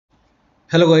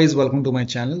Hello guys, welcome to my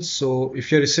channel. So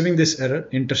if you're receiving this error,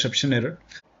 interception error,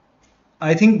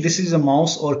 I think this is a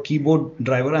mouse or keyboard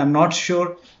driver. I'm not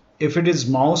sure if it is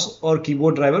mouse or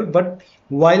keyboard driver, but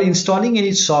while installing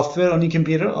any software on your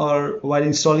computer or while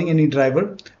installing any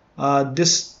driver,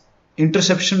 this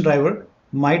interception driver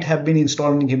might have been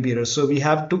installed on your computer. So we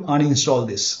have to uninstall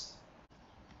this.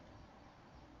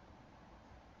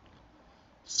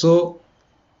 So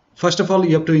first of all,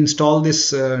 you have to install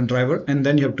this driver and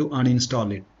then you have to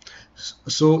uninstall it.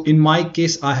 So in my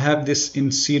case, I have this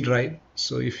in C drive.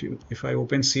 So if I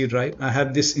open C drive, I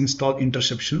have this install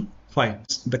interception file.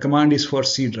 The command is for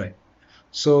C drive.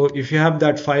 So if you have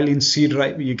that file in C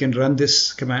drive, you can run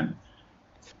this command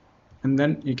and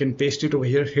then you can paste it over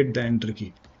here, hit the enter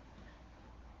key.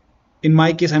 In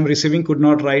my case, I'm receiving could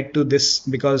not write to this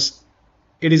because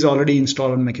it is already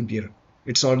installed on my computer.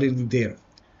 It's already there.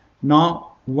 Now,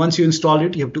 once you install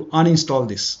it, you have to uninstall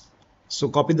this. So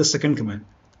copy the second command,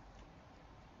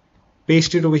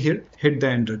 paste it over here, hit the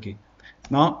enter key.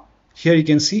 Now here you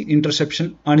can see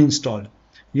interception uninstalled.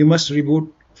 You must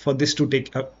reboot for this to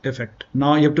take effect.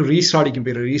 Now you have to restart your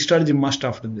computer. Restart is a must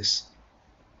after this.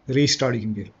 Restart your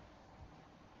computer.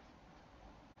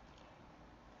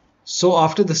 So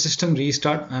after the system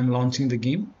restart, I'm launching the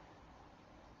game.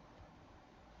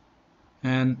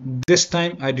 And this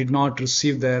time I did not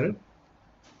receive the error.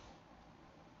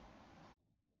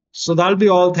 So that'll be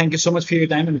all. Thank you so much for your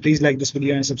time and please like this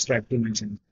video and subscribe to my channel.